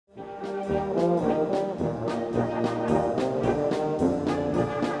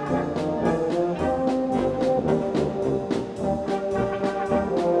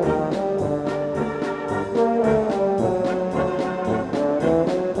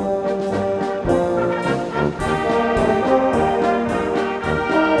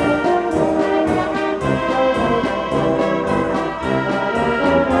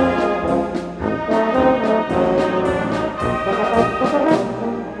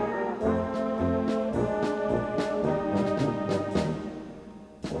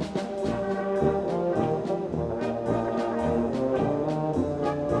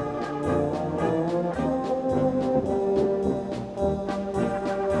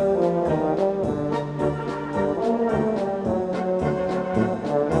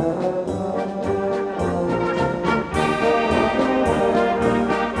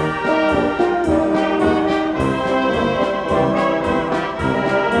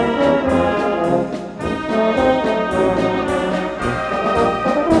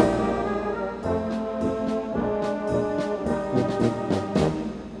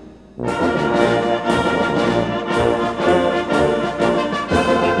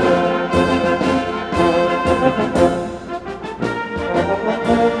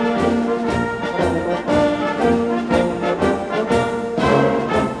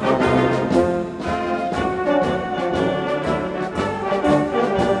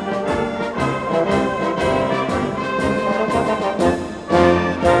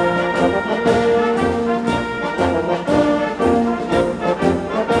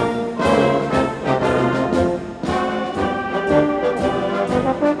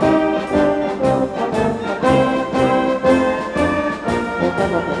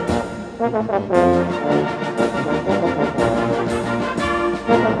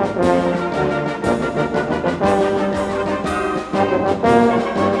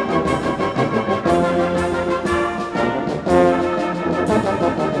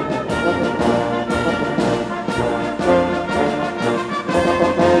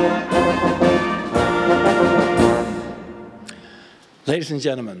Ladies and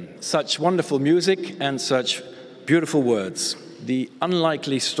gentlemen, such wonderful music and such beautiful words. The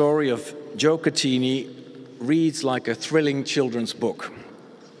unlikely story of Joe Cattini reads like a thrilling children's book.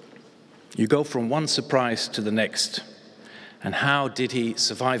 You go from one surprise to the next. And how did he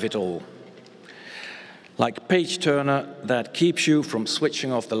survive it all? Like a page-turner that keeps you from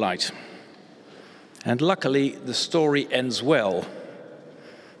switching off the light. And luckily, the story ends well.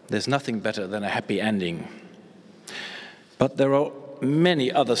 There's nothing better than a happy ending. But there are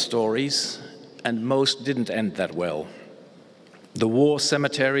many other stories, and most didn't end that well. The war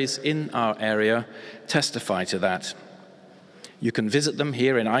cemeteries in our area testify to that. You can visit them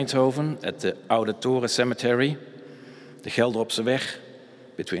here in Eindhoven at the Oude Toren Cemetery, the Geldropseweg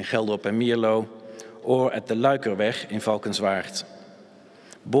between Geldrop and Mierlo, or at the Luikerweg in Valkenswaard.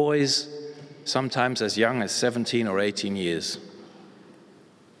 Boys, sometimes as young as 17 or 18 years.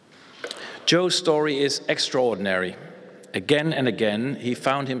 Joe's story is extraordinary. Again and again, he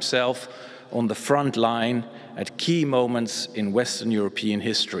found himself on the front line at key moments in Western European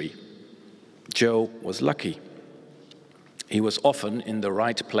history. Joe was lucky. He was often in the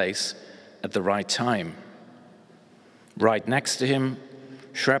right place at the right time. Right next to him,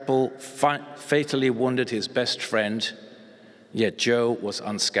 shrapnel fatally wounded his best friend, yet Joe was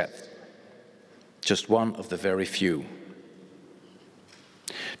unscathed. Just one of the very few.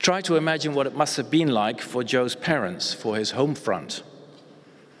 Try to imagine what it must have been like for Joe's parents, for his home front.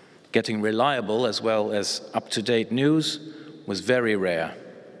 Getting reliable as well as up-to-date news was very rare.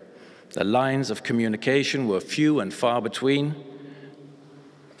 The lines of communication were few and far between.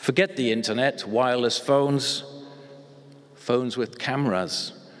 Forget the internet, wireless phones, phones with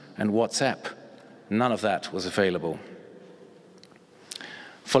cameras, and WhatsApp. None of that was available.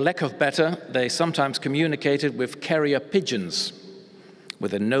 For lack of better, they sometimes communicated with carrier pigeons,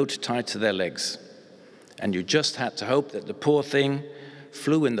 with a note tied to their legs. And you just had to hope that the poor thing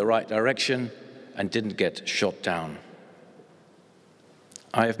flew in the right direction and didn't get shot down.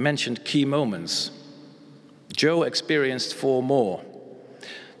 I have mentioned key moments. Joe experienced 4 more.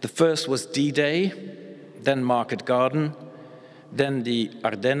 The first was D-Day, then Market Garden, then the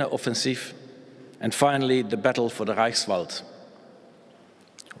Ardennes offensive, and finally the battle for the Reichswald.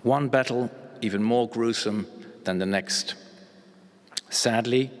 One battle even more gruesome than the next.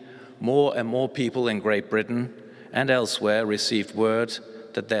 Sadly, more and more people in Great Britain and elsewhere received word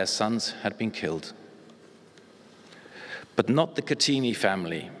that their sons had been killed. But not the Cattini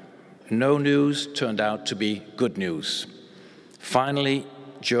family. No news turned out to be good news. Finally,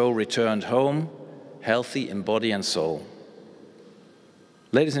 Joe returned home, healthy in body and soul.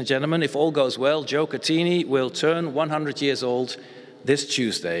 Ladies and gentlemen, if all goes well, Joe Cattini will turn 100 years old this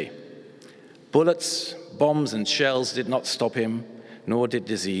Tuesday. Bullets, bombs, and shells did not stop him, nor did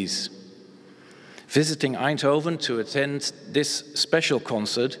disease. Visiting Eindhoven to attend this special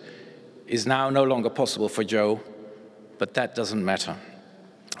concert is now no longer possible for Joe, but that doesn't matter.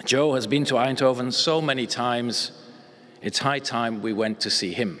 Joe has been to Eindhoven so many times, it's high time we went to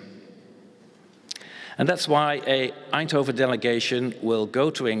see him. And that's why an Eindhoven delegation will go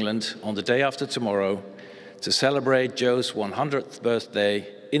to England on the day after tomorrow to celebrate Joe's 100th birthday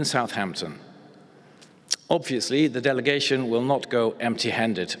in Southampton. Obviously, the delegation will not go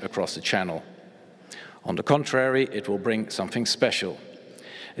empty-handed across the channel. On the contrary, it will bring something special,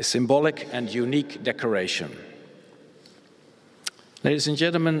 a symbolic and unique decoration. Ladies and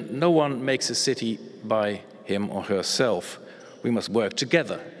gentlemen, no one makes a city by him or herself. We must work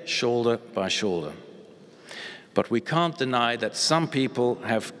together, shoulder by shoulder. But we can't deny that some people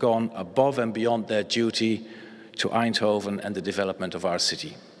have gone above and beyond their duty to Eindhoven and the development of our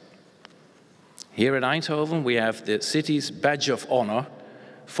city. Here in Eindhoven, we have the city's badge of honor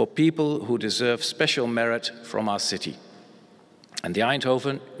for people who deserve special merit from our city. And the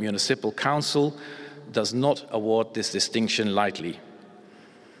Eindhoven Municipal Council does not award this distinction lightly.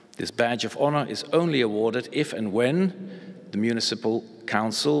 This badge of honor is only awarded if and when the Municipal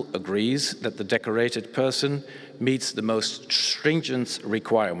Council agrees that the decorated person meets the most stringent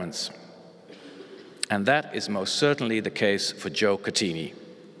requirements. And that is most certainly the case for Joe Cattini.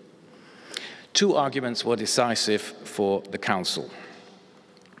 2 arguments were decisive for the Council.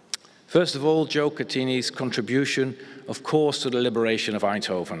 First of all, Joe Cattini's contribution, of course, to the liberation of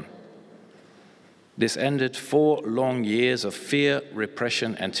Eindhoven. This ended 4 long years of fear,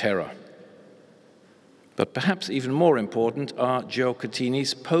 repression, and terror. But perhaps even more important are Joe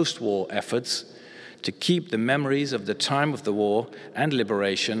Cattini's post-war efforts to keep the memories of the time of the war and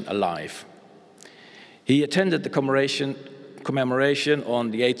liberation alive. He attended the commemoration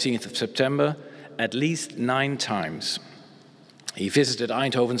on the 18th of September at least 9 times. He visited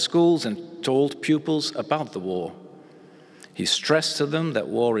Eindhoven schools and told pupils about the war. He stressed to them that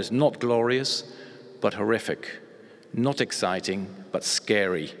war is not glorious, but horrific, not exciting, but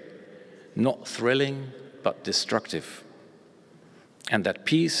scary, not thrilling, but destructive, and that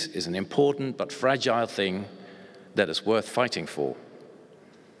peace is an important but fragile thing that is worth fighting for.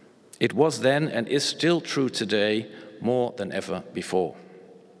 It was then and is still true today more than ever before.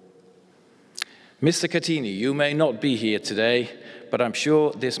 Mr. Cattini, you may not be here today, but I'm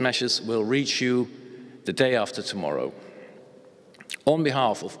sure this message will reach you the day after tomorrow. On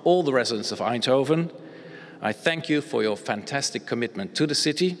behalf of all the residents of Eindhoven, I thank you for your fantastic commitment to the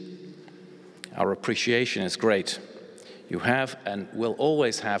city. Our appreciation is great. You have and will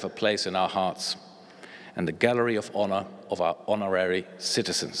always have a place in our hearts and the gallery of honor of our honorary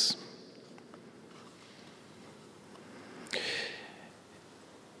citizens.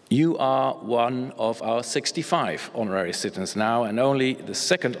 You are one of our 65 honorary citizens now, and only the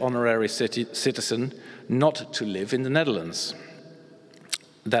second honorary citizen not to live in the Netherlands.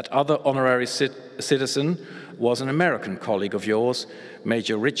 That other honorary citizen was an American colleague of yours,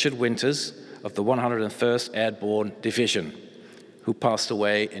 Major Richard Winters of the 101st Airborne Division, who passed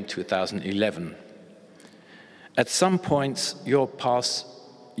away in 2011. At some points, your paths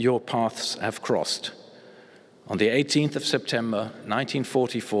have crossed. On the 18th of September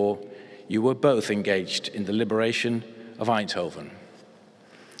 1944, you were both engaged in the liberation of Eindhoven.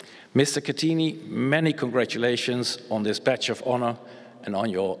 Mr. Cattini, many congratulations on this badge of honor and on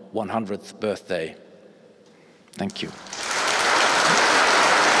your 100th birthday. Thank you.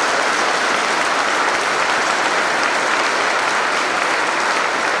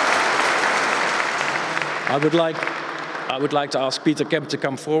 I would like to ask Peter Kemp to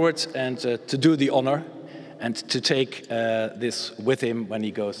come forward and to do the honor and to take this with him when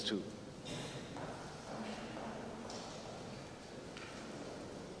he goes to